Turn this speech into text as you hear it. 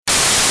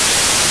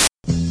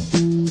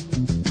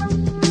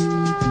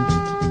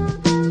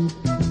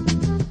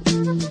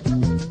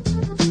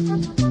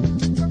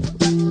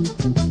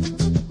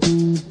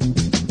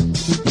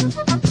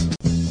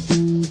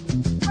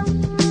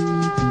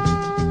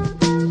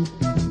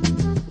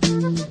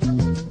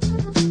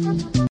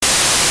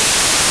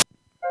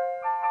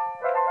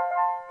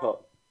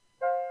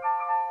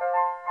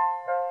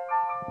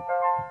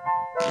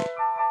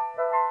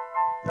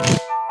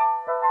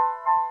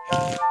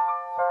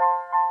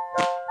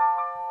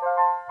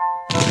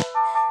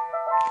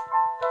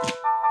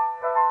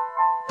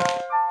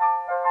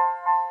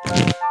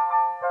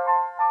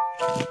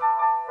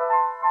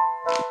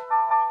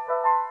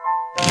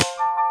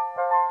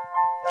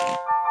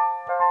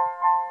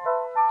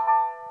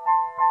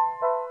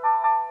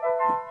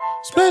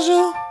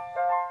Special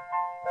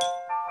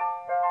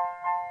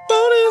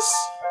bonus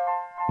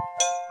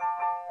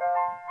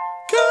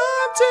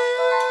content.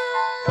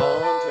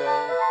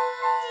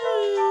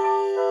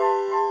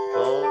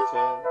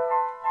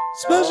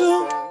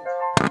 Special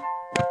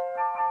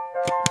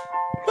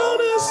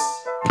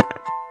bonus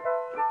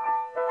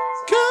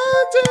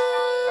content.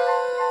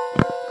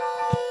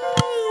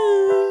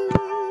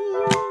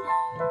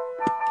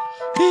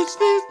 Teach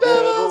these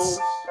devils.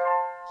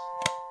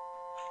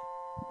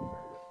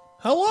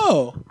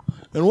 Hello,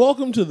 and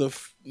welcome to the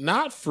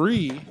not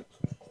free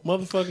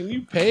motherfucking.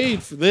 You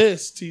paid for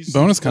this.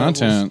 Bonus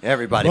content.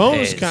 Everybody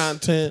Bonus pays.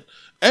 content.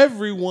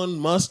 Everyone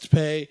must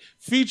pay.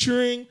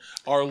 Featuring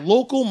our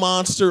local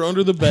monster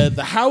under the bed,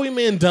 the Howie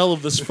Mandel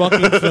of this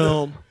fucking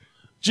film,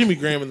 Jimmy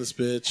Graham in this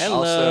bitch.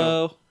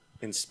 Hello.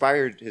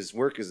 Also, his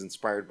work is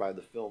inspired by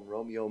the film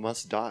Romeo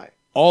Must Die.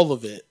 All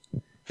of it.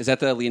 Is that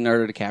the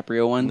Leonardo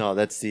DiCaprio one? No,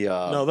 that's the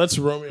No, that's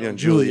Romeo and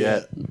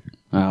Juliet.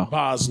 Oh.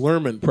 Baz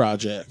Luhrmann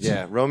project.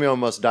 Yeah, Romeo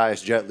Must Die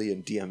is Jet Li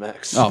and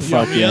DMX. Oh,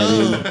 fuck yeah,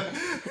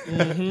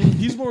 dude.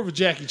 He's more of a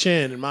Jackie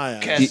Chan in my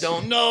eyes. Cats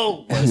don't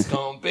know what it's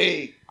gonna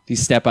be. You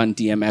step on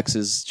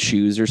DMX's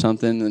shoes or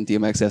something, and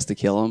DMX has to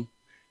kill him.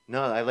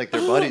 No, I like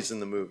their buddies in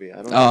the movie. I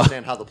don't Oh.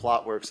 understand how the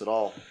plot works at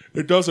all.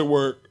 It doesn't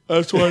work.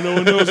 That's why no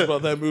one knows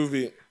about that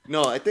movie.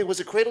 No, I think was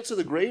it Cradle to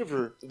the Grave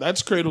or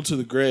That's Cradle to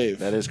the Grave.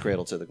 that is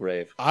Cradle to the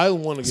Grave. I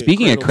want to get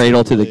Speaking of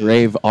Cradle to the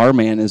Grave, our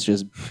man is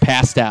just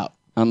passed out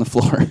on the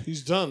floor.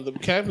 He's done. The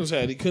captain's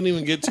had. He couldn't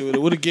even get to it.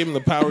 It would have given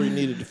him the power he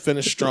needed to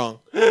finish strong.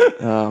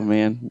 Oh,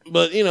 man.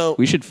 But, you know,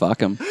 We should fuck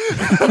him.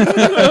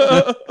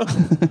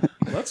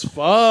 let's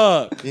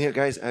fuck. Yeah,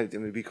 guys, I'm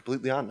gonna be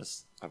completely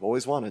honest. I've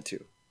always wanted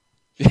to.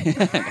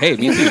 Hey,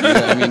 me too.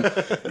 I mean,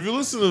 If you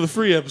listen to the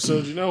free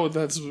episode, you know what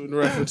that's in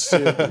reference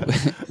to.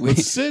 we, But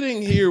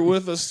sitting here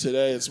with us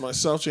today, it's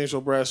myself, James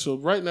O'Brasfield.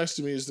 Right next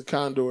to me is the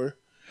Condor.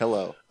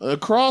 Hello.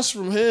 Across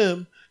from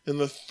him, in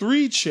the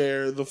 3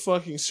 chair, the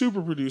fucking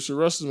super producer,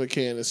 Rustin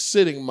McCann, is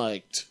sitting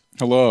mic'd.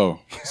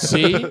 Hello.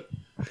 See?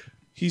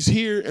 He's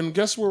here, and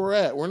guess where we're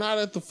at? We're not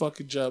at the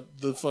fucking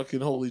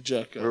Holy We're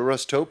Jekko.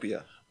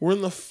 Rustopia. We're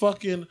in the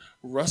fucking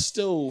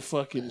Rusto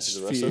fucking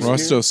sphere.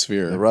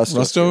 Rustosphere. The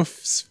Rustosphere.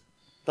 Rusto.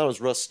 I thought it was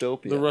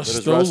Rustopia. The but it's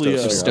Rustolia.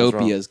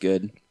 Rustosphere. Dystopia is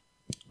good.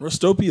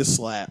 Rustopia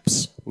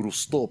slaps.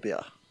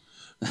 Rustopia.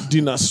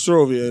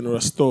 Dinastrovia and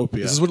Rustopia.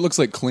 This is what it looks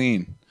like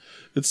clean.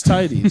 It's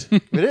tidied.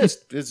 It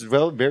is. It's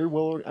very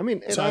well. I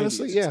mean, and Tidy.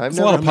 honestly, yeah. I've It's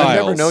a lot never, of I've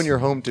never piles. known your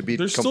home to be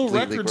There's still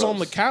completely records gross. on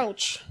the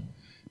couch.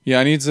 Yeah,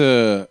 I need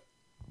to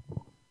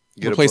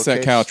Get a replace that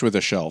bookcase. couch with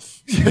a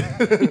shelf.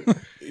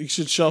 You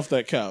should shelf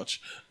that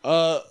couch.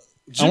 I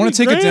want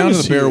to take it down to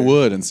the bare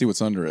wood and see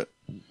what's under it.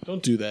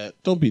 Don't do that.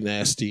 Don't be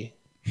nasty.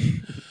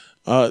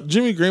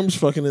 Jimmy Graham's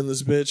fucking in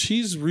this bitch.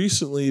 He's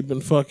recently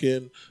been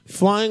fucking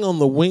flying on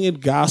the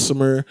winged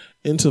gossamer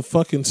into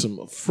fucking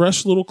some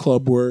fresh little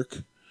club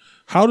work.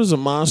 How does a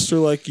monster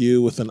like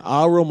you with an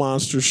Aro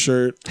Monster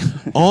shirt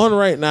on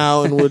right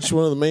now, in which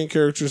one of the main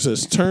characters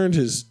has turned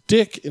his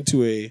dick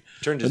into a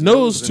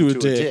nose to a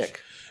dick,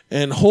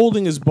 and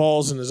holding his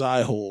balls in his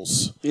eye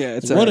holes? Yeah,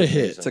 it's What a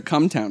hit. It's a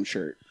Cumtown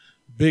shirt.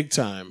 Big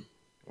time.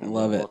 I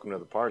love it. Welcome to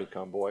the party,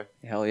 boy.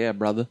 Hell yeah,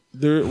 brother.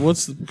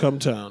 What's the come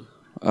town?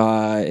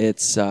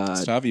 It's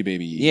Stavi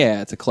baby.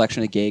 yeah, it's a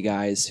collection of gay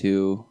guys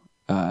who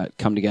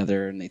come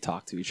together and they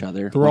talk to each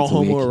other. They're all once a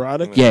week.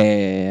 homoerotic.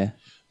 Yeah.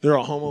 They're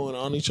all homo and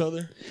on each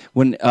other.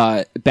 When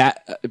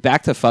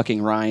back to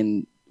fucking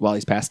Ryan while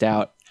he's passed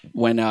out.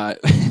 When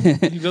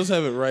He does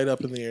have it right up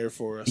in the air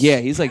for us. yeah,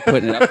 he's like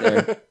putting it up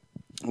there.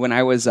 When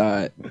I was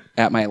at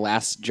my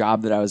last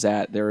job that I was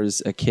at, there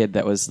was a kid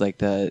that was like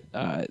the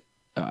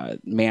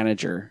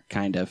manager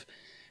kind of,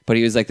 but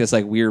he was like this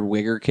like weird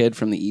wigger kid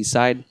from the east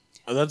side.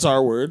 That's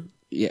our word.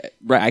 Yeah,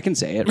 right. I can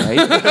say it,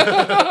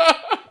 right?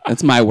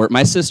 That's my word.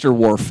 My sister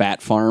wore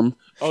Fat Farm.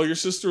 Oh, your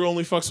sister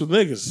only fucks with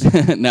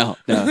niggas.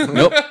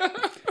 Nope.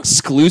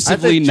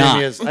 Exclusively not.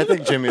 I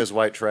think Jimmy is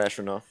white trash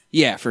enough.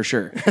 Yeah, for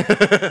sure.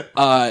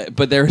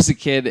 But there was a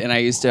kid, and I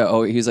used to.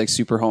 Oh, he was like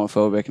super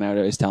homophobic, and I would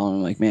always tell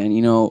him, like, man,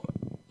 you know,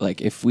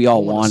 like if we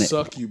all wanted,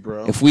 Suck you,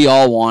 bro. if we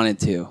all wanted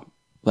to,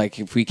 like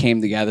if we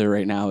came together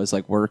right now as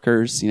like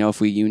workers, you know, if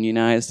we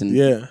unionized and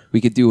Yeah. we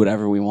could do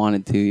whatever we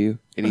wanted to you.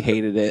 And he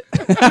hated it.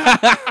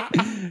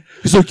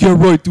 He's like, yeah,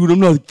 right, dude, I'm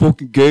not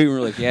fucking gay. And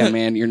we're like, yeah,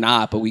 man, you're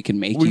not, but we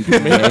can make you be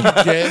gay.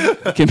 Okay?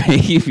 We can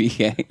make you be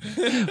gay.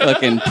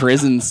 Fucking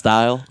prison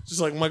style. Just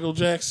like Michael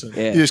Jackson.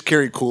 Yeah. You just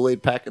carry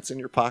Kool-Aid packets in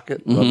your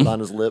pocket, rub it on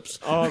his lips.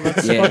 Oh,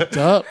 that's Yeah. fucked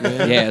up,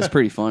 man. Yeah, it's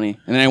pretty funny.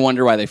 And then I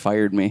wonder why they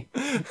fired me.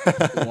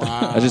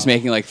 Wow. I was just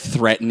making like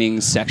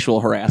threatening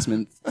sexual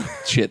harassment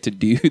shit to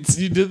dudes.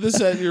 You did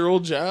this at your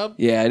old job?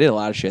 Yeah, I did a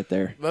lot of shit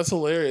there. That's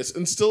hilarious.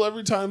 And still,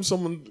 every time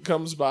someone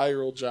comes by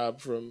your old job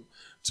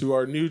to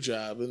our new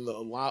job in the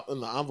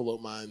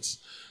envelope mines,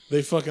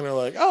 they fucking are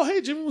like, "Oh, hey,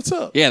 Jimmy, what's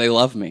up?" Yeah, they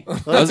love me.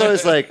 That's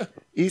always like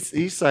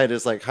East Side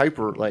is like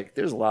hyper. Like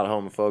there's a lot of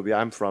homophobia.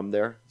 I'm from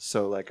there,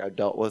 so like I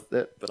dealt with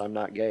it, but I'm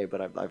not gay.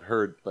 But I've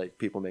heard like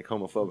people make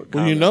homophobic.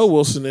 Well, you know,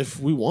 Wilson, if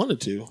we wanted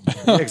to,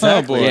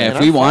 exactly. Yeah, and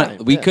if we I'm want,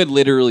 fine. we Yeah. could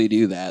literally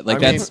do that. Like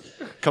I that's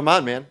mean, Come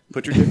on, man.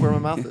 Put your dick where my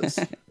mouth is.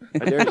 I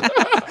dare you.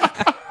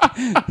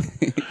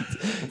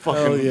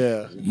 Hell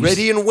yeah.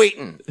 Ready and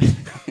waiting.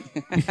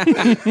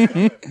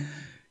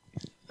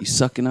 You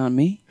sucking on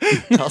me?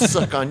 I'll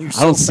suck on you.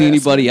 I don't see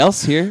anybody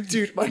else here.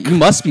 Dude, You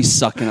must be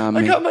sucking on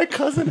I me. got my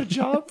cousin a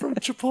job from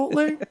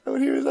Chipotle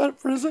when he was out of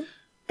prison.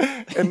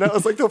 And that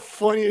was like the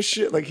funniest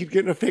shit. Like he'd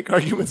get into fake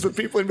arguments with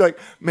people and be like,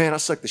 man, I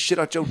sucked the shit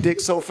out your dick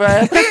so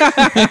fast.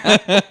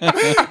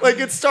 Like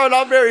it started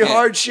off very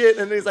hard shit.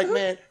 And then he's like,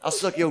 man, I'll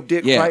suck your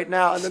dick right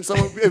now. And then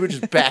someone it would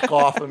just back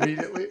off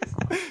immediately.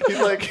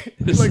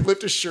 He'd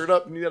lift his shirt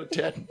up and he had a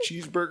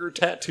cheeseburger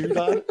tattooed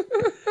on it.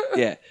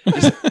 Yeah.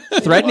 Just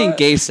threatening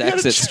gay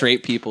sex at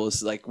straight people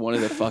is like one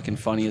of the fucking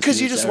funniest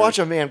Because you things just ever. watch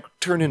a man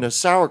turn into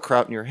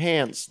sauerkraut in your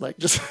hands. Like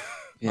just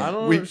I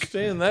don't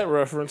understand that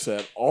reference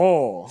at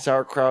all.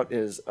 sauerkraut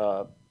is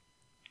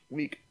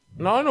weak.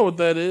 No, I know what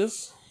that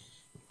is.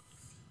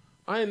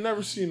 I ain't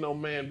never seen no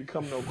man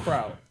become no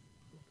kraut.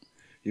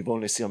 You've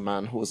only seen a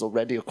man who was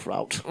already a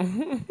kraut.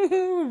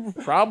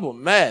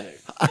 Problematic.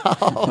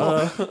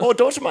 Oh,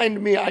 don't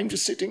mind me. I'm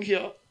just sitting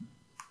here.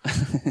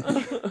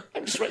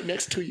 I'm just right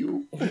next to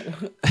you.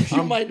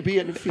 You might be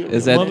inferior.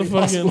 Is that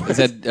Motherfucking- is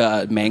that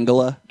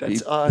Mangala?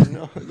 That's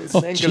no, it's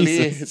Mangali,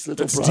 Jesus. his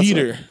little That's brother.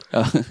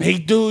 Dieter. Hey,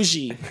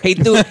 Dougie. Hey,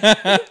 dude.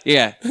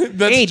 Yeah.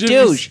 Hey, Jimmy's-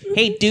 douche.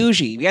 Hey,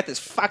 douchey. We got this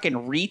fucking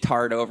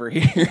retard over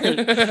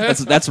here.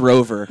 that's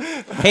Rover.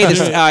 Hey,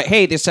 this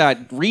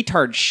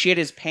retard shit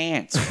his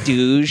pants,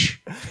 douche.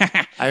 I Show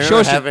remember us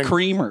your having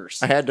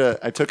creamers.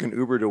 I took an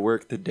Uber to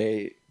work the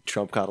day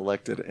Trump got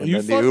elected, and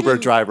You then the Uber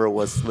fucking- driver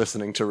was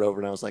listening to Rover,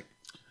 and I was like,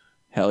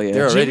 Hell yeah.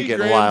 They're already Jimmy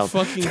getting Graham wild.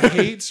 fucking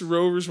hates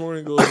Rover's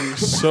Morning Glory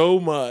so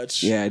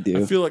much. Yeah, I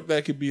do. I feel like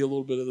that could be a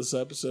little bit of this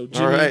episode.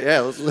 all Jimmy, right,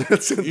 yeah,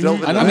 let's delve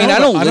into I that. mean, I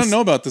don't I don't listen-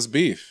 know about this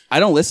beef. I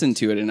don't listen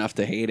to it enough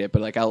to hate it,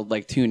 but like I'll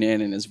like tune in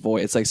and his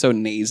voice. It's like so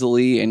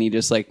nasally, and he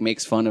just like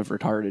makes fun of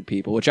retarded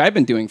people, which I've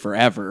been doing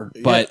forever.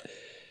 But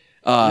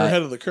you're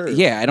ahead of the curve.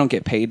 yeah, I don't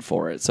get paid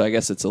for it, so I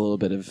guess it's a little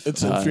bit of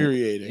It's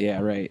infuriating. Yeah,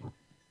 right.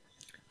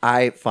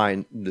 I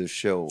find the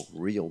show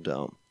real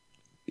dumb.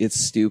 It's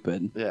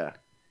stupid. Yeah.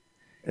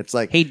 It's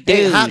like, Hey,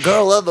 hey, hot douche.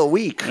 girl of the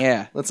week.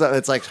 Yeah. It's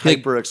like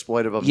hyper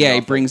exploitive of Yeah, he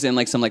nothing. brings in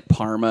like some like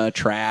Parma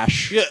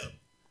trash. Yeah.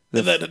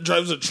 And that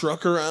drives a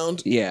truck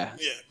around. Yeah.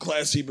 Yeah,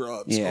 classy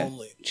broads Yeah.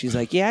 only. She's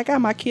like, yeah, I got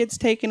my kids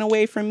taken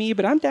away from me,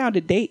 but I'm down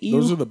to date you.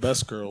 Those are the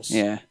best girls.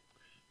 yeah.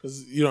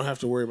 Because you don't have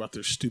to worry about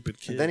their stupid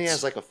kids. And then he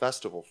has like a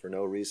festival for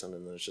no reason,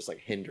 and then it's just like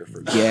Hinder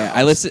for Yeah,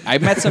 I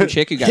met some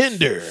chick who got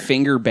Hinder.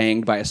 finger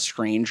banged by a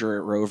stranger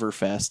at Rover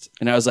Fest,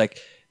 and I was like,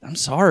 "I'm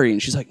sorry,"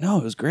 and she's like, "No,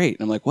 it was great."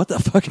 And I'm like, "What the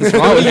fuck is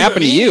wrong? What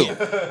happened to you?"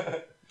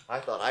 I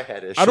thought I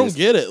had issues. I don't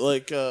get it.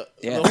 Like Yeah.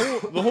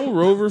 the whole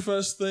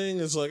Roverfest thing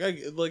is like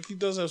he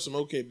does have some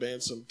okay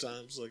bands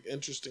sometimes, like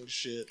interesting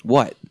shit.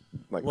 What?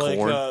 like Like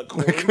corn.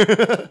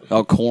 Korn.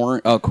 Oh,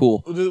 corn. Oh,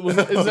 cool.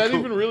 Is that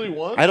even really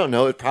one? I don't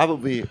know. It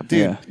probably, dude.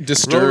 Yeah.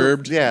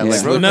 Disturbed. Yeah, Yeah.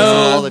 like Rover No.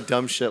 does all the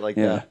dumb shit like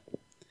Yeah.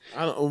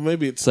 I don't. Well,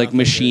 maybe it's It's like not that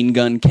Machine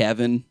Gun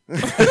Kevin.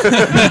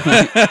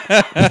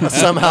 that.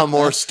 Somehow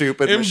more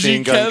stupid MG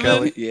Machine Gun Kevin?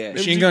 Kelly. Yeah.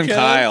 Machine MG Gun Kevin?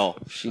 Kyle.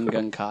 Machine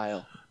Gun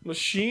Kyle.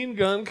 Machine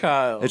Gun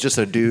Kyle. It's just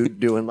a dude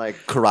doing like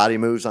karate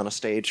moves on a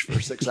stage for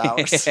 6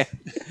 hours.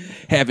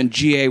 Having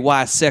GAY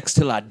sex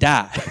till I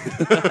die.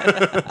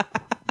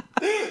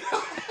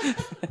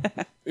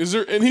 Is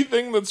there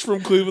anything that's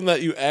from Cleveland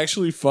that you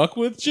actually fuck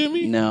with,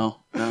 Jimmy? No.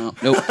 Nope.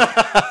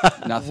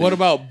 Nothing. What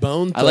about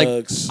Bone I like.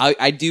 Thugs?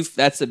 I do.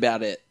 That's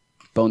about it.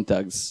 Bone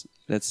Thugs.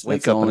 That's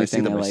Wake the up and only I see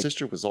thing that I my like.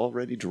 sister was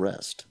already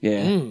dressed.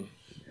 Yeah.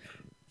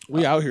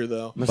 We out here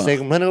though. I'm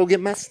saying, I'm gonna go get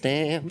my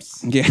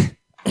stamps. Yeah.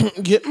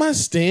 Get my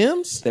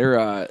stamps.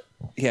 They're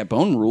yeah,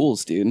 Bone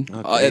rules, dude.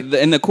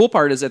 Okay. And the cool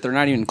part is that they're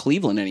not even in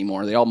Cleveland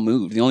anymore. They all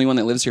moved. The only one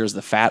that lives here is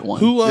the fat one.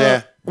 Who?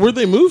 Yeah. Where'd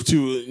they move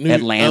to?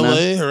 Atlanta.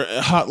 LA or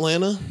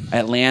Hotlanta?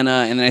 Atlanta,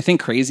 and then I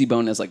think Crazy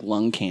Bone has like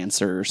lung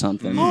cancer or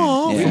something.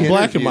 Oh, yeah. from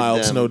Black and Interviewed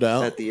Milds, them no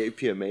doubt. At the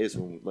APMAs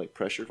when like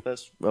Pressure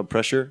Fest,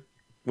 Pressure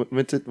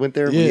went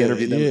there. We Yeah,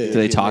 interviewed them. yeah. at the Do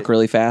they APMA. talk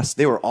really fast?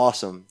 They were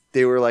awesome.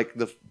 They were like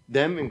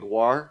them and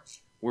Guar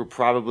were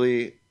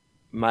probably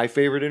my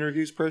favorite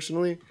interviews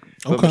personally.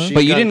 Okay. Machine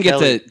But you Gun didn't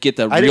Kelly- get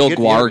the I didn't real get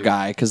the Guar interview.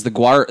 guy because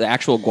the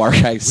actual Guar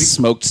guy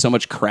smoked so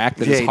much crack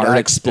that his Yeah, heart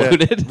that's-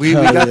 exploded. yeah. We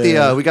Hell got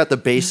yeah. we got the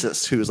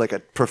bassist who was like a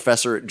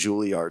professor at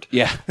Juilliard.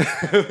 Yeah.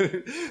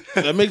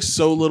 That makes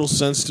so little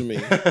sense to me.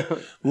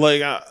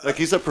 Like, Like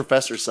he's a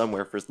professor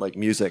somewhere for like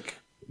music,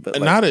 but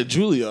like, not at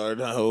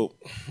Juilliard, I hope,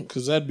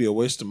 because that'd be a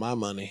waste of my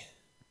money.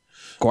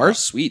 Guar's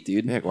sweet,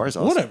 dude. yeah, Guar's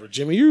awesome. Whatever,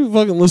 Jimmy. You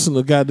fucking listen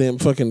to goddamn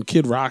fucking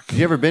Kid Rock.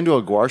 You ever been to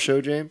a Guar show,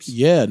 James?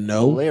 Yeah,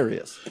 no.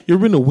 Hilarious. You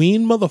ever been to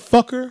Ween,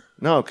 motherfucker?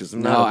 No, because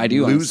I'm No, not a I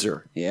do.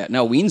 loser. Yeah.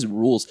 No, Ween's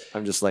rules.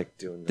 I'm just like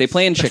doing this. They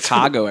play in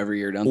Chicago every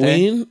year, don't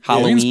they? Ween?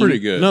 Halloween. Ween's pretty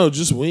good. No,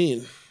 just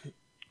Ween.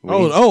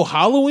 Oh,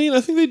 Halloween?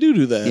 I think they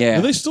do that. Yeah.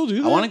 Do they still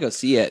do that? I want to go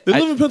see it. They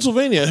live in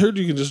Pennsylvania. I heard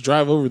you can just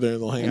drive over there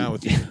and they'll hang out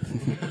with you.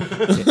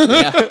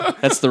 Yeah,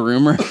 that's the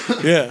rumor.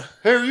 Yeah.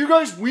 Hey, are you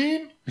guys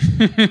Ween?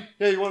 Yeah,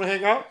 you want to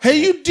hang out? Hey,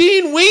 you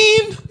Dean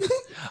Ween.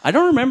 I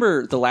don't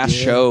remember the last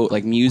show,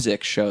 like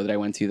music show that I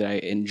went to that I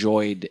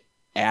enjoyed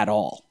at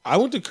all. I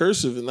went to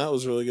Cursive and that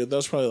was really good. That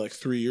was probably like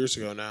 3 years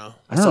ago now.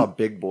 I saw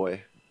Big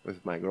Boy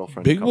with my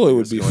girlfriend. Big a couple Boy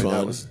years would be ago, and fun.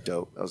 That was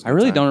dope. That was a I good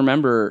really time. don't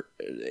remember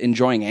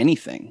enjoying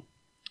anything.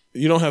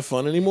 You don't have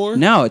fun anymore?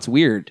 No, it's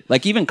weird.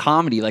 Like even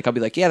comedy, like I'll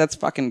be like, yeah, that's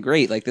fucking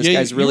great. Like this Yeah,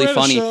 guy's you really were at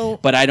a funny, show,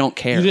 but I don't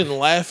care. You didn't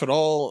laugh at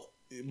all,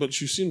 but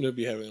you seem to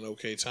be having an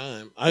okay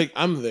time.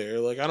 I'm there.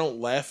 Like, I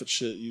don't laugh at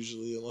shit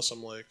usually unless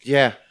I'm like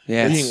Yeah.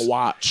 Yeah. being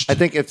watched. I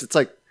think it's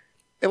like,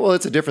 well,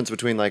 it's a difference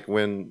between like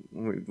when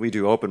we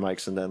do open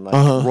mics and then like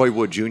Uh-huh. Roy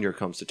Wood Jr.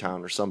 comes to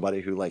town or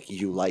somebody who like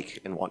you like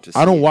and want to see.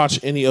 I don't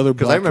watch any other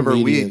Because black I remember we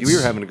comedians.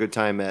 were having a good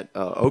time at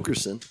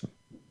Okerson.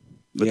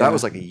 But Yeah. that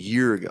was like a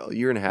year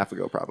and a half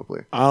ago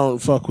probably. I don't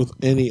fuck with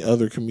any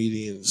other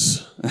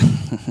comedians.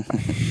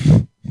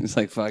 It's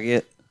like fuck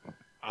it.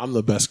 I'm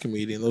the best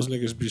comedian. Those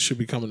niggas should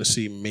be coming to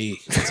see me.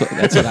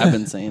 That's what I've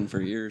been saying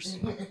for years.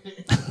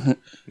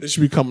 They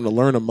should be coming to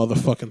learn a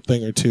motherfucking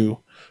thing or two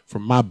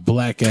from my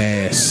black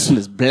ass.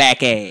 This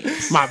black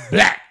ass. My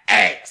black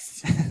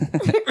ass.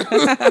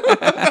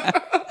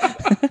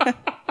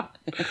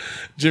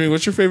 Jimmy,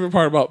 what's your favorite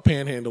part about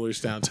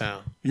panhandlers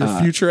downtown? Your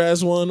future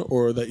as one,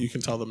 or that you can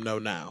tell them no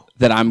now?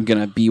 That I'm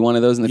gonna be one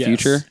of those in the Yes.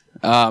 future.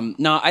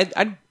 No,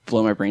 I'd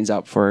blow my brains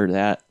out for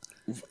that.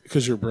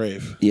 Because you're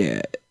brave.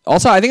 Yeah.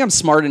 Also, I think I'm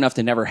smart enough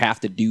to never have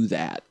to do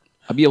that.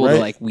 I'll be able to Right.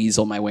 like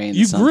weasel my way into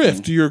You something.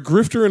 grift. You're a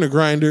grifter and a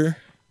grinder.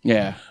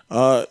 Yeah.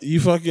 You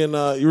fucking.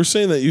 You were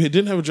saying that you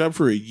didn't have a job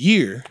for a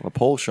year. A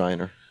pole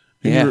shiner.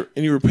 And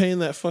Yeah. you were paying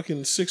that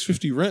fucking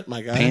 $650 rent,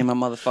 my guy. Paying my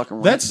motherfucking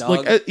rent, That's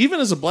dog. like even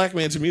as a black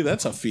man to me,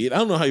 that's a feat. I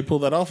don't know how you pull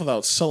that off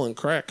without selling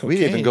crack cocaine.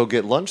 We'd even go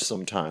get lunch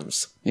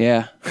sometimes.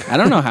 Yeah, I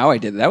don't know how I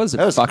did that. That was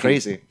fucking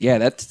crazy. Yeah,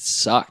 that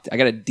sucked. I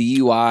got a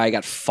DUI. I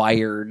got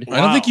fired.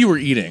 I don't think you were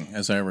eating,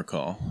 as I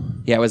recall.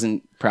 Yeah, I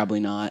wasn't. Probably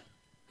not.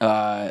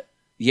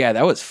 Yeah,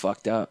 that was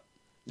fucked up.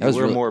 That was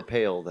We're really, more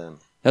pale then.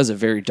 That was a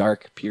very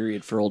dark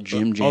period for old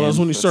Jim Jam. Oh, that's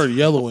when you started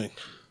yellowing.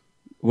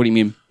 What do you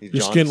mean?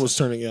 Your skin was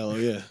turning yellow.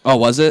 Yeah. Oh,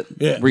 was it?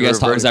 Yeah. Were you guys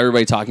Reverted. was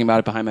everybody talking about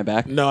it behind my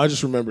back? No, I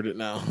just remembered it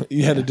now.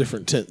 You had a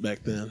different tint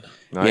back then.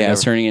 No, Yeah, I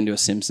was turning into a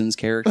Simpsons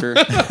character.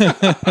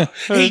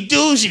 Hey,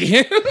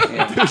 douchey.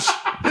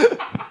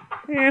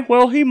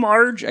 Well, he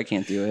Marge. I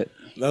can't do it.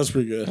 That was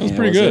pretty good. It's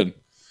pretty good.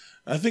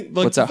 I think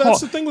like What's that?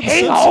 that's the thing with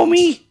Hey, the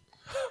Simpsons. homie,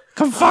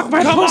 come fuck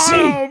my pussy.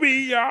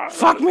 homie.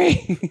 Fuck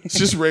me. It's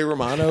just Ray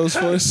Romano's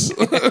voice.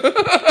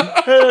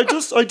 Hey,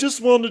 I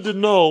just wanted to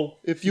know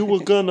if you were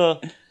gonna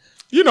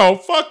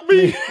Fuck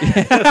me.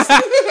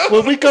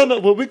 were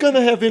we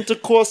gonna have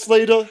intercourse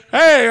later?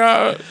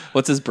 Hey,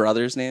 What's his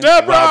brother's name?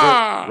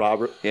 Deborah.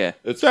 Robert. Yeah.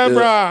 It's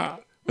Deborah.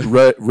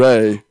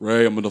 Ray,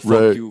 Ray, I'm gonna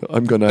fuck you.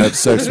 I'm gonna have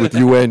sex with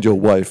you and your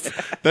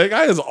wife. That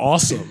guy is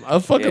awesome. I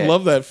fucking Yeah.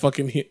 love that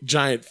fucking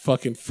giant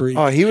fucking freak.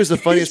 Oh, he was the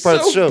funniest He's part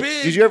of the so show.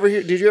 big.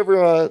 Did you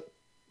ever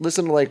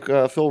listen to like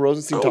Phil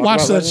Rosenstein I talk watch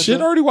about that writing shit. I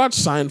stuff? already watched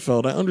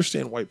Seinfeld. I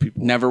understand white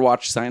people. Never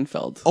watched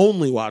Seinfeld.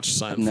 Only watch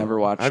Seinfeld. Never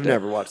watched. I've it.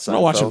 never watched I'm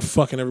not watching Seinfeld.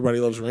 fucking Everybody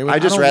Loves Raymond. I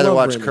just don't rather love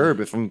watch Raymond. Curb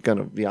if I'm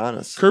gonna be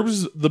honest. Curb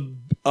is the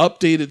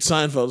updated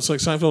Seinfeld. It's like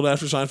Seinfeld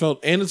after Seinfeld,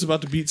 and it's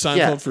about to beat Seinfeld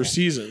Yeah. for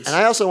seasons. And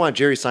I also want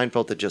Jerry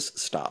Seinfeld to just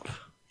stop.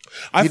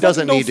 I he fucking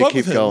doesn't don't need to fuck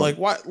keep with him. going.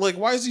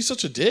 Why is he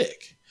such a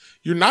dick?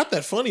 You're not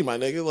that funny, my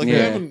nigga. Like, you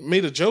Yeah. haven't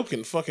made a joke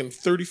in fucking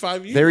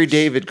 35 years. Larry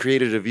David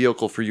created a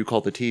vehicle for you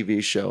called the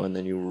TV show, and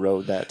then you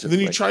rode that to. And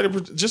then you like, try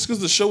to just because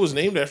the show was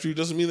named after you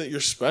doesn't mean that you're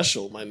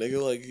special, my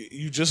nigga. Like,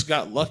 you just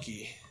got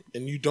lucky,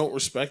 and you don't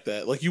respect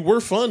that. Like, you were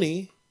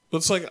funny, but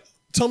it's like,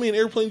 tell me an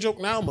airplane joke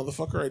now,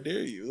 motherfucker. I dare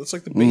you. That's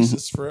like the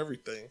basis for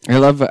everything. I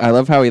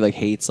love how he like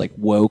hates like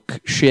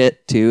woke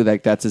shit too.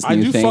 Like that's his new I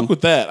do thing. fuck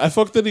with that. I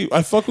fuck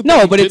with No,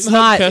 that he but it's didn't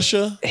have not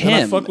Kesha. And I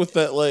him. fuck with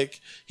that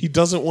like he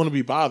doesn't want to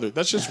be bothered.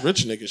 That's just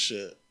rich nigga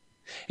shit.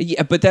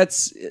 Yeah, but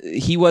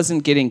he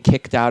wasn't getting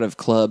kicked out of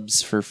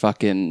clubs for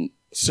fucking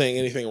Saying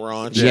anything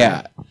wrong.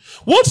 yeah.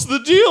 What's the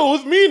deal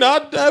with me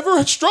not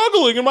ever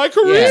struggling in my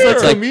career? Yeah,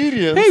 it's like,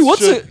 comedians. hey,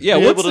 what's should the be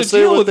able to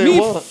say deal what with they me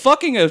want.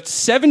 fucking a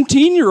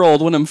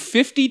 17-year-old when I'm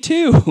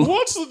 52?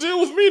 What's the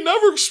deal with me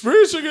never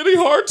experiencing any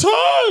hard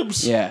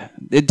times? Yeah,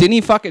 didn't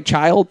he fuck a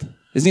child?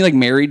 Isn't he like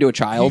married to a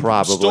child?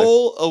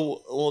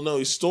 Probably.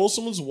 He stole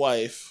someone's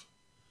wife,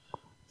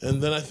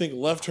 and then I think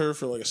left her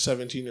for like a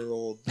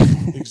 17-year-old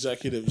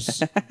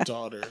executive's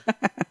daughter,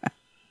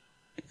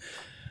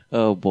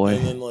 Oh boy,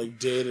 and then like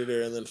dated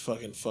her, and then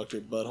fucking fucked her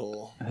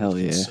butthole. Hell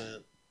with yeah.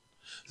 consent.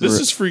 This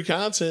is free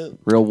content.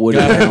 real Woody.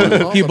 Got Allen.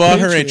 it on He the bought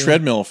her a Patreon.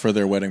 treadmill for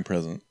their wedding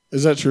present.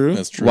 Is that true?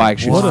 That's true. Why?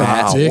 'Cause she's What a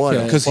fat.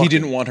 dickhead. Because he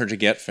didn't want her to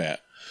get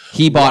fat.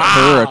 He bought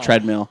her a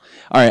treadmill.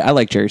 All right, I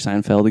like Jerry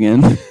Seinfeld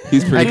again.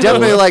 He's I pretty. cool.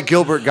 definitely like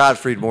Gilbert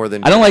Gottfried more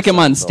than. I don't like Jerry him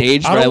on Seinfeld.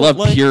 stage, I but I don't love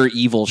like- pure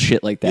evil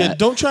shit like Yeah, that.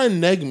 don't try and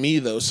neg me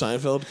though,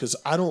 Seinfeld, because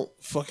I don't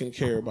fucking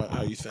care about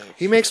how you think.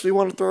 He makes me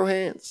want to throw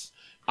hands.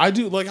 I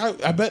do. Like,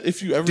 I bet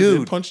if you ever Dude,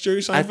 did punch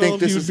Jerry I think Seinfeld,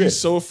 this he would is be it.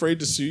 so afraid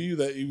to sue you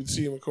that you would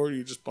see him in court,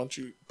 you just punch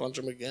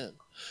him again.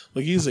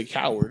 Like, he's a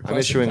coward. I'm Classic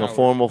issuing a coward.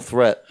 formal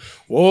threat.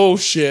 Whoa,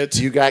 shit.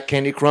 You got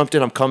Kenny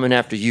Crumpton. I'm coming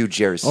after you,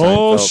 Jerry Seinfeld.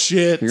 Oh,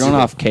 shit. You're going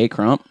off K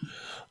Crump.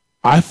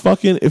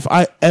 If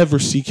I ever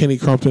see Kenny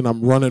Crumpton,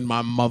 I'm running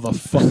my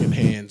motherfucking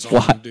hands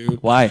on him,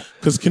 dude. Why?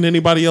 Because can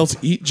anybody else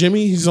eat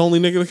Jimmy? He's the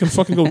only nigga that can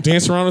fucking go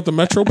dance around at the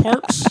metro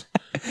parks.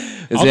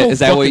 Is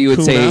that what you would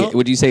coon say? out.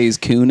 Would you say he's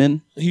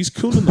cooning? He's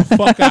cooning the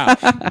fuck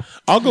out.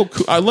 I'll go.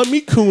 Let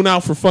me coon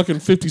out for fucking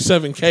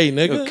 57K,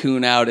 nigga. Go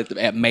coon out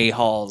at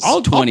Mayhall's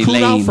I'll 20 coon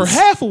lanes. out for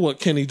half of what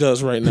Kenny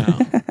does right now.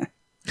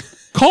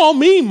 Call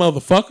me,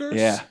 motherfuckers.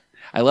 Yeah.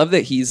 I love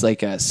that he's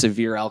like a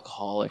severe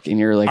alcoholic and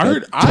you're like I a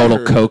total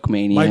heard coke My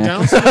maniac.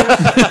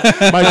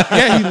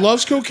 downstairs, he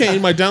loves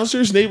cocaine. My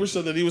downstairs neighbor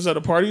said that he was at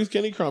a party with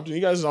Kenny Crumpton.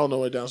 You guys all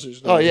know my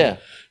downstairs neighbor. Oh, yeah.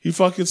 He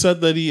fucking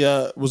said that he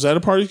was at a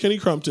party with Kenny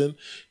Crumpton.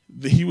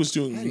 He was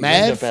doing End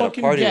mad up at a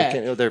fucking party with gack.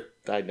 Kenny.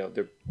 I know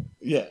they're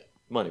Yeah.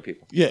 money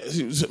people. Yeah,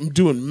 he was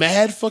doing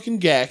mad fucking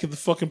gack at the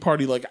fucking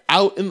party, like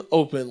out in the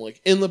open, like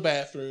in the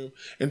bathroom,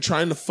 and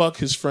trying to fuck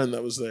his friend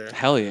that was there.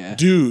 Hell yeah.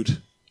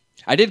 Dude,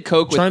 I did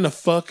coke with trying to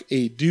fuck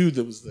a dude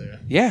that was there.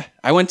 Yeah,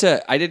 I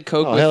did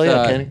coke Oh, with. hell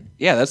yeah, Kenny.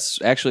 Yeah,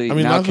 that's actually. I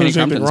mean, now not that Kenny there's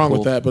anything Crumpton's wrong cool.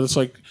 with that, but it's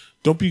like,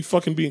 don't be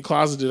fucking being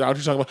closeted out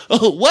here talking about,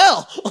 oh,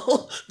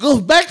 well,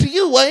 goes back to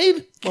you,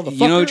 Wade. Motherfucker.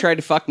 You know who tried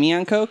to fuck me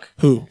on coke?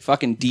 Who?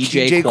 Fucking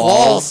DJ DJ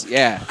Qualls. Qualls.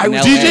 Yeah, I in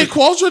LA. DJ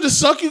Qualls tried to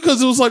suck you because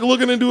it was like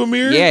looking into a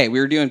mirror? Yeah, we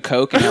were doing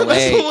coke in LA.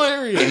 That's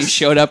hilarious. And he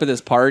showed up at this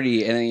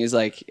party, and then he was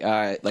like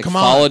Come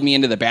followed on. me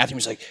into the bathroom.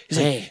 He's like,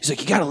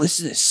 you gotta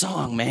listen to this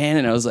song, man.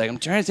 And I was like, I'm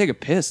trying to take a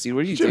piss, dude.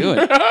 What are you doing?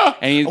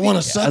 And he, I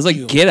wanna suck I was like,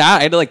 you. get out.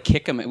 I had to like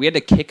kick him. We had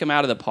to kick him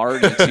out of the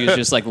party. So he was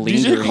just like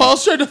DJ lingering.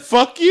 Qualls tried to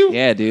fuck you?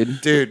 Yeah,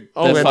 dude. Dude,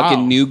 Oh, The wow.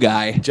 fucking new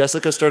guy.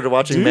 Jessica started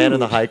watching Man in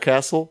the High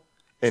Castle,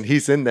 and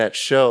he's in that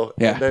show.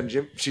 Yeah. And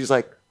then she's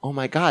like, "Oh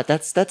my god,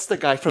 that's the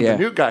guy from Yeah. the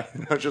new guy."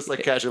 And I was just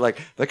like casually like,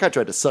 "That guy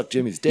tried to suck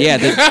Jimmy's dick." Yeah,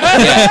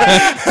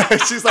 yeah.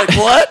 She's like,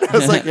 "What?" I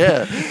was like,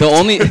 "Yeah."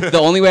 The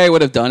only way I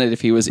would have done it if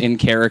he was in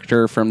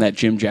character from that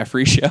Jim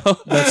Jeffrey show,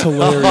 That's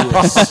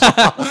hilarious.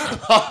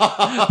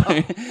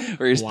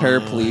 where he's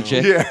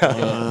paraplegic.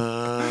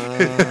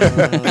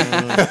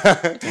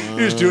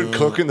 He was doing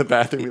coke in the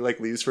bathroom. He like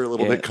leaves for a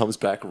little bit, comes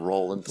back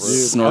rolling through. Dude, I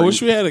Snorting.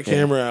 wish we had a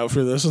camera out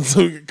for this one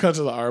so we could cut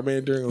to the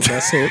R-Man during the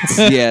best hits.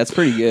 Yeah, it's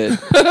pretty good.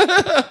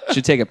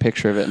 Should take a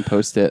picture of it and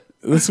post it.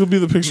 This will be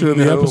the picture of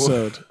the No.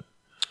 episode.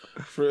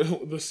 For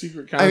the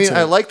secret I content. mean,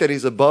 I like that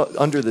he's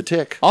under the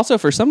tick. Also,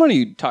 for someone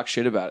who talks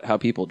shit about how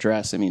people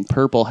dress, I mean,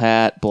 purple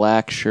hat,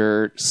 black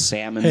shirt,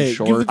 salmon Hey, give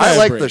shorts. the guy- I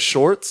like break. the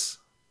shorts,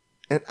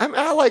 and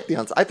I like the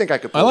ensemble. I think I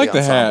could pull I like the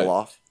the hat. ensemble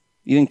off.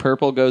 You think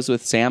purple goes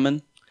with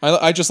salmon?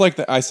 I just like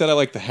I said I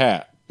like the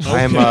hat.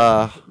 I'm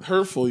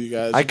hurtful, you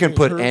guys. I You're can being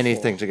put hurtful.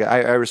 anything together.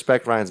 I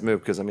respect Ryan's move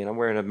because I'm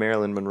wearing a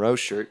Marilyn Monroe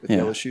shirt with Yeah.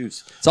 yellow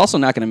shoes. It's also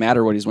not going to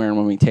matter what he's wearing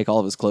when we take all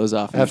of his clothes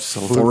off and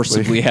Absolutely.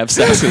 forcibly have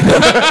sex with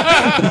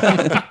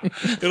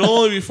him. It'll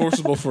only be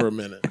forcible for a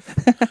minute.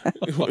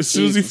 As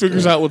soon as he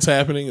figures out what's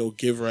happening, he'll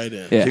give right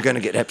in. Yeah. You're gonna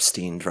get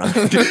Epstein drunk.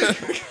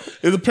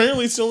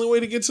 Apparently, it's the only way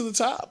to get to the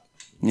top.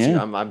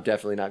 Yeah. I'm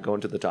definitely not going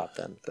to the top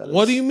then. That is-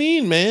 What do you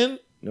mean, man?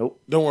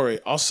 Nope, Don't worry.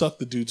 I'll suck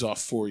the dudes off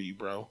for you,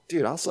 bro.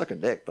 dude. I'll suck a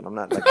dick, but I'm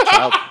not like a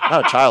child.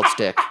 Not a child's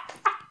dick.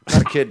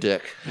 Not a kid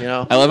dick. You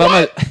know. I love how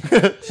much.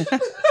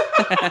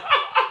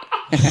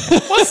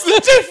 What's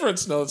the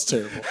difference? No, it's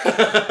terrible.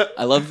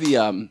 I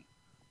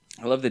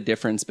love the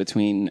difference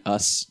between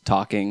us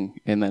talking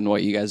and then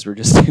what you guys were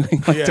just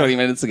doing like Yeah. 20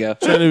 minutes ago.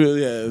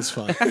 Yeah, it's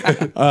fine.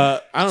 I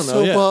don't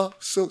know.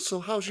 So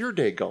how's your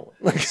day going?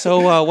 Like,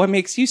 So, what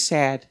makes you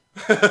sad?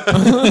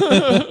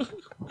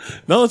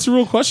 No, it's a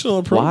real question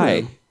on the program.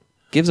 Why?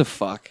 Gives a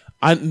fuck.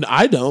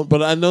 I don't,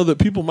 but I know that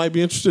people might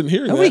be interested in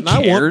hearing Nobody that.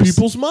 And I want cares.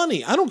 people's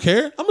money. I don't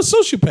care. I'm a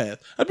sociopath.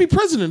 I'd be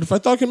president if I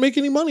thought I could make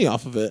any money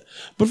off of it.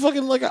 But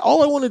fucking like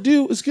all I want to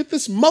do is get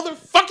this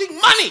motherfucking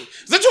money.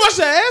 Is that too much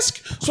to ask?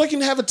 So I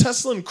can have a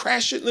Tesla and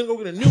crash it and then go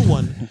get a new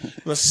one in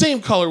the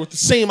same color with the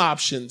same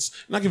options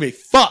and not give a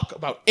fuck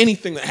about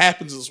anything that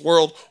happens in this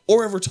world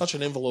or ever touch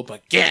an envelope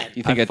again.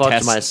 You think I a fucked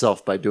Tesla?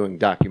 myself by doing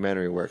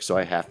documentary work, so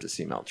I have to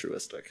seem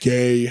altruistic.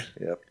 Gay.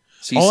 Yep.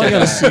 So you All I said,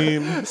 gotta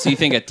seem. so you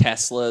think a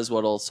Tesla is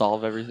what'll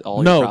solve all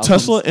your No, problems?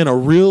 Tesla and a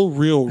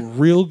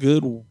real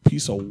good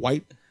piece of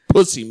white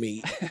pussy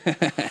meat.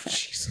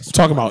 Jesus,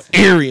 talking about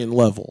Aryan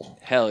level.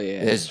 Hell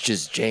yeah. It's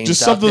just James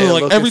Just out something there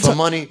like looking every for time,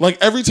 money. like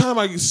every time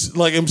I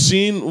like am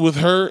seen with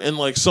her and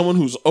like someone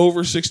who's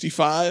over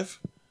 65,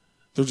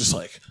 they're just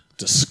like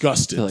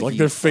disgusted. They're like, Like "You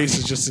their face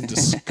is just in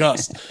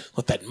disgust.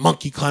 Let that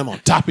monkey climb on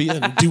top of you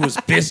and do his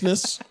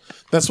business.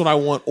 That's what I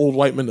want old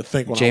white men to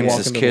think when I walk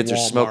James's into kids the are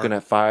Walmart. smoking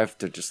at 5.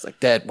 They're just like,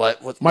 Dad,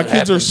 what? My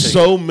kids are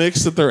so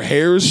mixed that their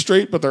hair is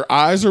straight, but their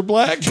eyes are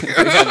black.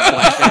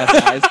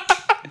 Black-ass eyes.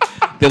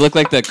 They look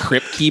like the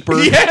Crypt Keeper.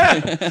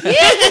 Yeah.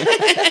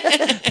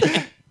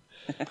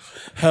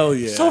 Hell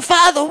yeah. So,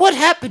 Father, what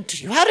happened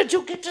to you? How did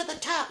you get to the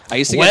top? I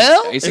used to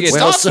well, get, I used to it get,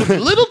 starts with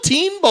little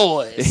teen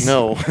boys.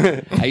 No.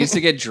 I used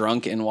to get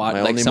drunk and watch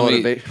My like only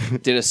somebody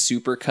did a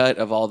super cut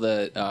of all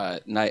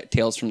the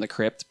Tales from the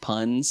Crypt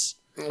puns.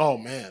 Oh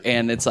man.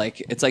 And it's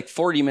like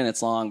 40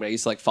 minutes long, but I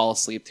used to like fall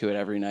asleep to it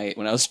every night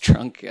when I was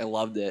drunk. I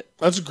loved it.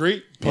 That's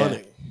great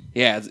punning.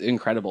 Yeah, it's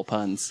incredible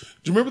puns.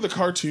 Do you remember the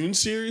cartoon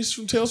series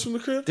from Tales from the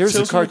Crypt? There's a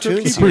Tales from the cartoon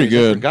Crypt series. Keeper? Pretty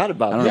good. I forgot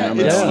about I don't that.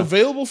 remember It's that one.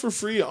 available for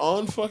free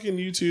on fucking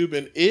YouTube,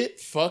 and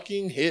it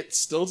fucking hits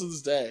still to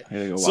this day. I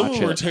gotta go Some of watch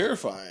them are it.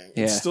 terrifying.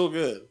 Yeah. It's still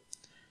good.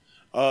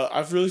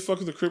 I've really fucked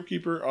with the Crypt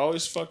Keeper. I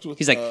always fucked with.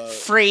 He's like,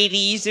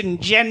 "Fradies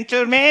and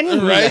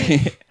gentlemen,"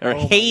 Right? or Oh my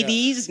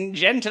Hades and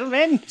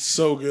gentlemen.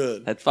 so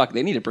good. That fuck,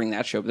 they need to bring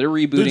that show. They're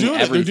They're rebooting doing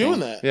it. everything. They're doing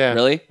that. Yeah.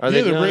 Really? Are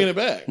They're doing bringing it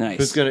back.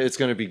 Nice. It's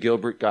gonna be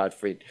Gilbert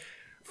Gottfried.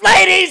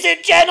 Ladies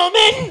and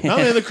gentlemen. No,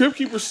 man, the Crypt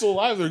Keeper's still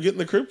alive. They're getting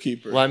the Crypt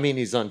Keeper. Well, I mean,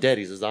 he's undead.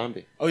 He's a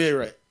zombie. Oh yeah,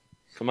 right.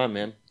 Come on,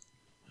 man.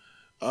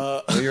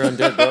 Oh, You're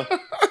undead, bro.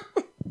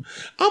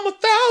 I'm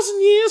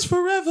 1,000 years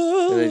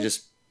forever. They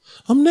just.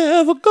 I'm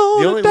never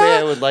going. The only way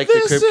I would like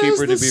the Crypt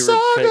Keeper to be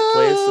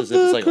replaced is if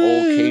it's like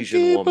old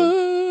Cajun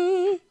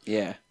woman.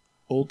 Yeah.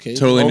 Old Cajun.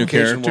 Totally new Old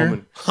Cajun character.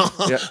 woman.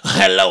 Yeah.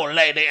 Hello,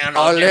 lady and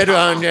Ladies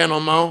and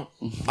gentlemen,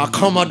 I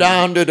come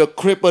down to the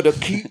crypt of the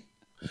keep,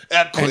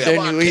 and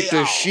then you eat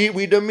the shit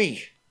with the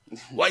meat.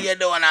 What you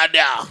doing out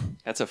there?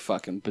 That's a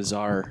fucking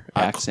bizarre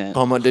accent.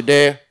 Come on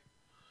today,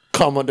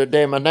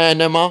 my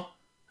name, ma.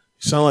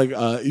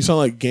 You sound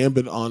like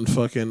Gambit on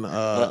fucking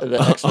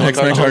The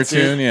X-Men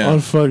cartoon, yeah. on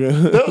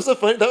fucking. That was a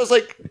funny. That was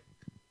like.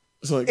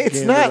 It's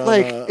Gambit not on,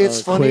 like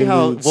it's funny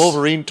how Quaaludes.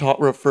 Wolverine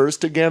refers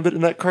to Gambit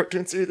in that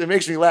cartoon series. It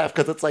makes me laugh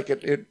because it's like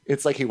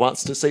it's like he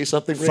wants to say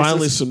something. Racist.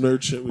 Finally, some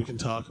nerd shit we can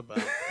talk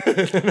about.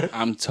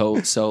 I'm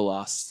so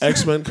lost.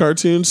 X-Men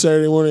cartoon,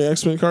 Saturday morning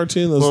X-Men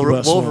cartoon. Those are the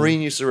best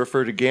Wolverine used to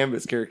refer to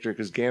Gambit's character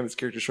because Gambit's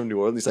character's from New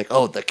Orleans. He's like,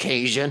 "Oh, the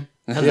Cajun."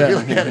 Yeah. You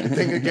like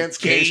anything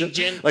against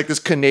Cajun? Like this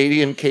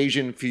Canadian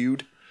Cajun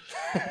feud.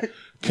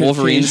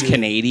 Wolverine's Cajun.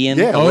 Canadian.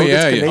 Yeah. Oh, Logan's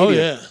yeah, yeah. Canadian. Oh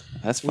yeah.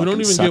 That's We fucking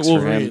don't even sucks get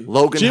for him. Wolverine.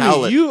 Logan Jimmy,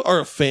 Howlett. you are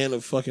a fan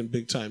of fucking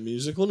big time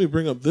music. Let me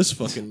bring up this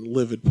fucking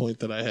livid point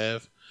that I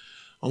have.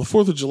 On the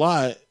 4th of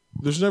July,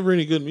 there's never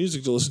any good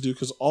music to listen to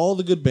because all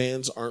the good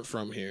bands aren't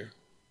from here.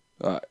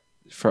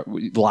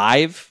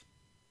 Live?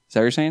 Is that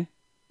what you're saying?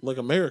 Like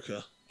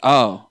America,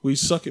 Oh, we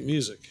suck at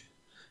music.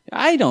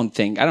 I don't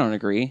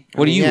agree.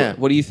 What do you? yeah.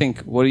 What do you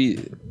think? What is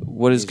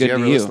Did good you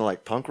ever to you? listen to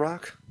like punk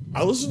rock?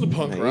 I listen to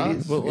punk rock,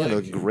 80s? but Yeah,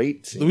 they're like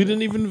great. we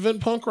didn't even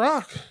invent punk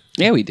rock.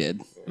 Yeah, we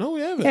did. No,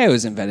 we haven't. Yeah, it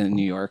was invented in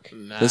New York.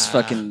 Nah. Those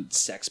fucking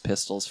Sex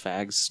Pistols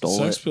fags stole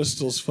Sex it.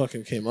 Pistols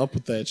fucking came up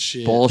with that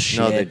shit. Bullshit.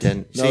 No, they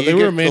didn't. No, See, they you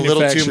were give a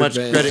little too manufactured much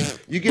bands. credit.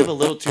 You give a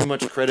little too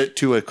much credit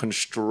to a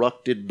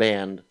constructed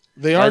band.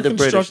 They by are the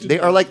British. constructed. They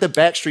are like the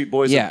Backstreet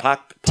Boys Yeah, of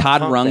pop.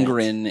 Todd punk bands.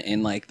 Rundgren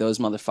and like those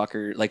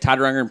motherfuckers. Like Todd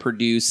Rundgren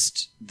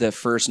produced the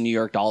first New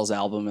York Dolls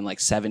album in like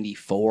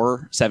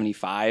 74,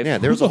 75. Yeah,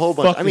 there was Who a the whole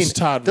bunch. fuck I mean, is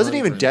Todd doesn't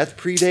even Rundgren? Death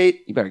predate?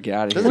 You better get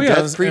out of Doesn't here. yeah,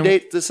 Death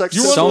predate the Sex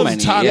You Pistols? want So those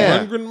many, Todd yeah.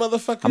 Rundgren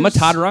motherfuckers? I'm a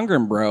Todd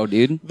Rundgren bro,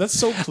 dude. That's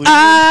so clear.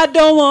 I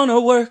don't want to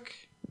work.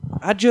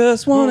 I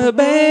just want to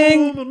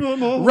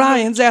bang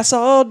Ryan's ass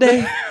all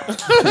day.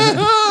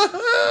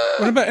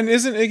 What about, and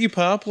isn't Iggy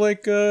Pop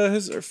like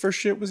his first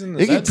shit was in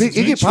the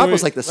Iggy Pop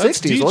was like the That's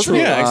 60s, wasn't Detroit.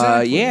 it? Yeah,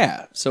 exactly.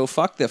 Yeah. So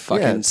fuck the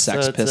fucking it's,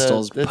 Sex it's,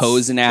 Pistols, that's-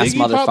 posing ass Iggy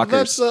Pop, motherfuckers.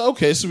 that's,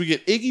 okay, so we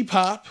get Iggy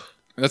Pop.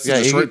 That's Yeah,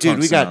 the short dude,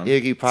 we got sound.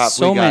 Iggy Pop.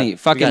 So we got, many. we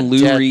Fucking got Lou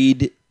Death,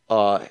 Reed.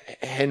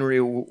 Henry,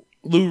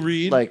 Lou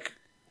Reed, like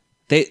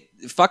They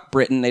fuck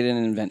Britain. They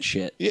didn't invent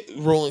shit. yeah,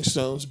 Rolling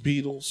Stones,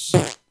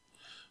 Beatles,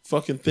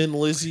 fucking Thin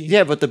Lizzy.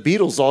 yeah, but the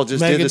Beatles all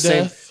just did the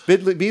same.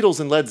 Megadeth. Beatles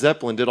and Led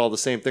Zeppelin did all the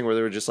same thing, where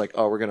they were just like,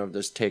 "Oh, we're gonna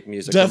just take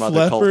music Def from other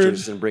Leppard.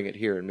 cultures and bring it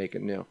here and make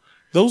it new."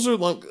 Those are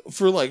like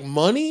for like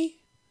money.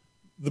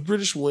 The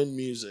British win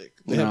music.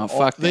 They No, have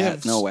fuck they that.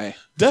 have- No way.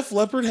 Def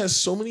Leppard has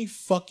so many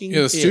fucking.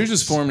 Yeah, the Stooges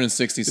hits. formed in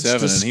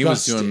 '67, It's and he was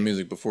disgusting. doing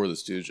music before the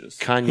Stooges.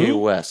 Kanye Who?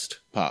 West.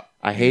 Pop.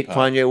 I hate Pop.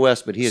 Kanye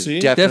West, but he is See? The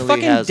definitely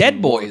fucking has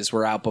Dead more- Boys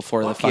were out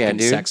before the Fuck yeah, fucking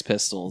dude. Sex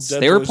Pistols.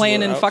 Dead They were Boys playing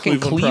were in out, fucking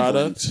Cleveland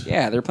Cleveland. product.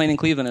 Yeah, they're playing in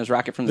Cleveland as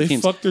Rocket from the They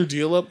Teams. fucked their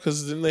deal up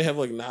because then they have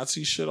like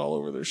Nazi shit all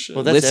over their shit.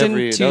 Well, that's Listen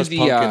every. to That was the,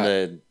 punk in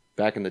the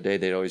back in the day.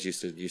 They always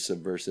used to use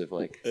subversive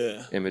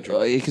yeah,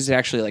 imagery. Because it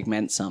actually like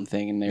meant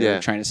something, and they Yeah.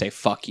 were trying to say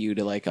 "fuck you"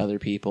 to like other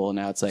people, and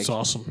now it's like it's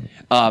awesome.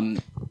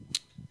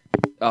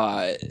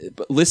 but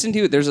listen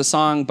to it. There's a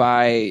song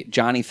by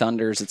Johnny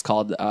Thunders. It's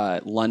called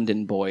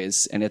 "London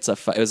Boys," and it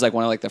was like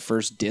one of like the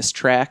first diss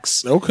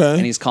tracks. Okay.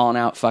 And he's calling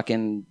out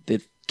fucking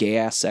the gay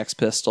ass Sex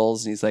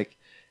Pistols, and he's like,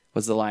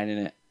 "What's the line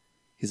in it?"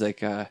 He's like,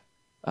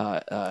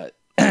 "Fuck,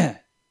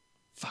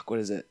 what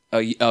is it? Oh,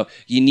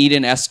 you need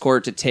an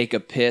escort to take a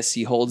piss.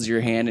 He holds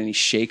your hand and he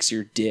shakes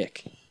your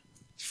dick.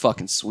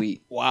 Fucking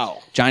sweet."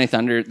 Wow. Johnny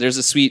Thunder. There's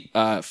a sweet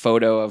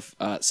photo of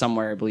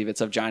somewhere, I believe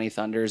it's of Johnny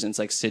Thunders, and it's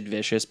like Sid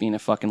Vicious being a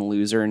fucking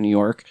loser in New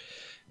York,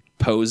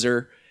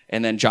 poser,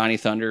 and then Johnny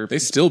Thunder They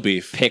still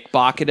beef.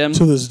 pickpocketed him.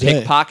 To this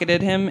day.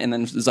 Pickpocketed him, and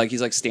then it's like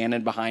he's like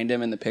standing behind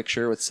him in the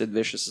picture with Sid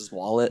Vicious's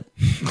wallet.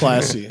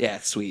 Classy. Yeah,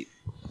 it's sweet.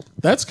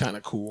 That's kind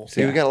of cool.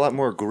 See, we got a lot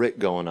more grit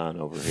going on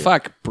over here.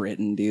 Fuck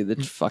Britain, dude.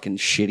 The fucking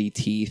shitty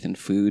teeth and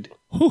food.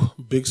 Whew,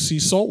 big sea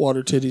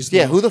saltwater titties.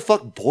 Yeah, though. who the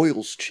fuck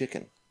boils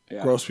chicken?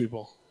 Yeah. Gross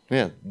people.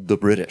 Yeah, the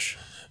British.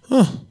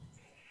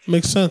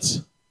 Makes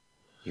sense.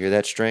 You hear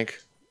that, Strank?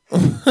 You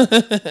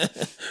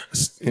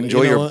Enjoy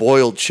know your what?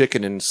 boiled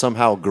chicken and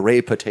somehow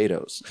gray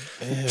potatoes.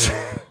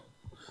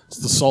 It's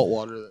the salt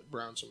water that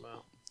browns them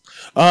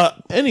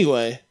out.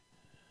 Anyway,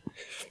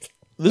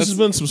 this has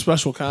been some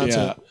special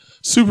content. Yeah.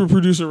 Super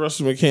producer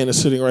Russell McCann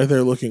is sitting right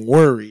there looking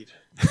worried.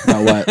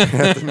 About what?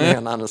 The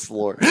man on the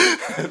floor.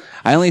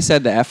 I only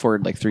said the F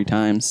word like 3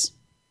 times.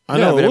 I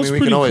know, but it was we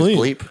pretty can always clean.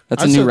 bleep.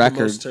 That's I a said new the record.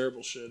 most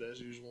terrible shit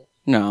as usual.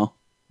 No.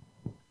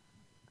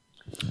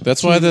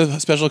 That's why the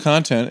special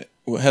content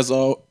has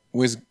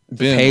always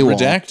been paywall.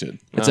 redacted.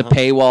 It's a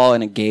paywall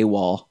and a gay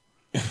wall.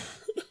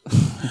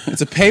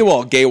 It's a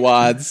paywall, gay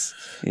wads.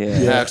 Yeah.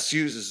 That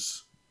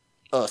excuses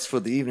us for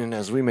the evening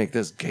as we make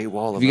this gay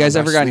wall. Have you guys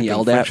ever gotten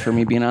yelled at for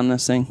me being on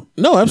this thing?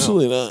 No,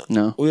 absolutely not.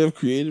 No. We have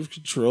creative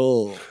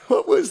control.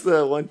 What was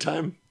the one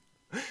time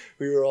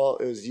we were all,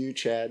 it was you,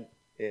 Chad,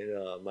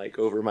 and Mike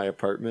over my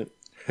apartment.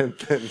 And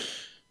then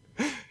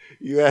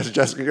you asked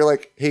Jessica, you're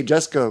like, hey,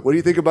 Jessica, what do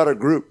you think about our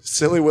group?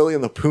 Silly Willy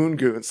and the Poon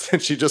Goons.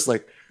 And she just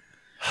like,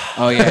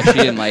 Oh, yeah. She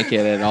didn't like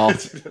it at all.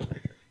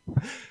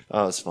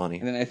 oh, it's funny.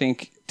 And then I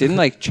think, didn't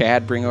like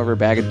Chad bring over a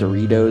bag of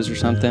Doritos or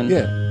something?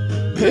 Yeah.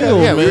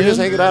 Hell, Yeah, we were man. just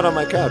hanging out on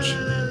my couch.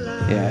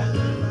 Yeah.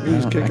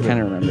 was I kicking kind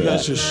it. of remember You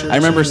guys that. just shared I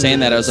remember some saying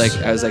that. I was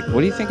memories. like,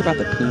 what do you think about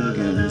the Poon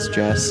Goons,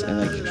 Jess? And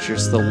like,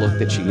 just the look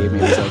that she gave me,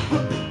 I was like,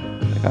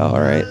 oh, all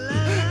right.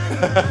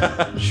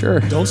 Sure.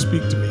 Don't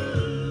speak to me.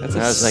 That's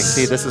And I was like,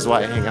 see, this is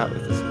why I hang out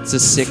with this. it's the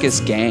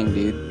sickest gang,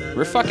 dude.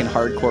 We're a fucking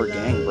hardcore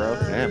gang, bro.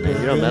 Yeah, man,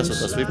 you don't mess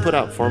with us. We put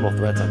out formal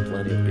threats on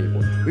plenty of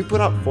people. We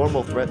put out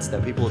formal threats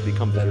that people have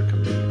become better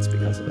comedians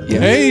because of it. Yeah.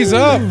 Hey, he's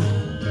up.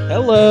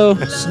 Hello.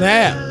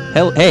 Snap.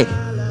 Hey.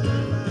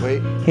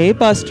 Wait, Hey,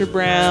 Buster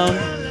Brown.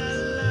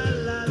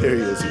 there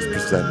he is. He's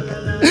presenting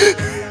it.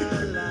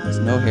 There's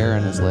no hair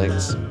on his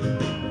legs.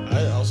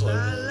 I also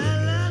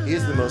like He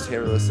is the most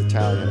hairless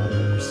Italian I've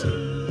ever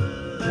seen.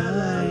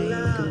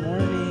 Hi. Good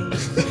morning.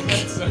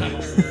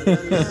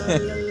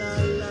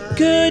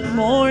 Good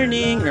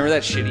morning. Remember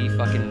that shitty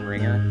fucking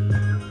ringer?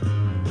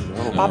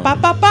 No. Ba ba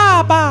ba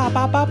ba ba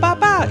ba ba ba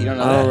ba. You don't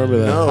know I don't that? remember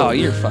that. No. Oh,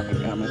 you're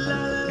fucking got my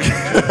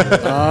phone.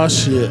 Ah,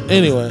 shit.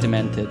 Anyway,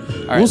 Demented. All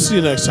we'll right. see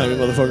you next time, you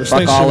motherfuckers. Fuck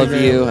Thanks, all Jimmy of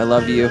Graham. you. I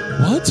love you.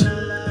 What?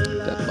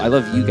 I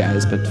love you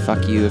guys, but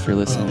fuck you if you're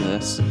listening to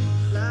this.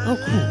 Oh,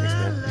 cool.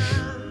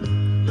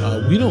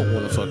 We don't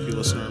want to fuck you,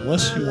 listener,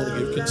 unless you want to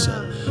give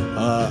consent.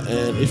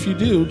 And if you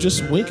do,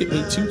 just wink at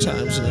me 2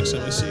 times the next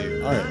time we see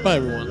you. All right. Bye,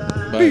 everyone.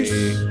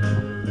 Bye.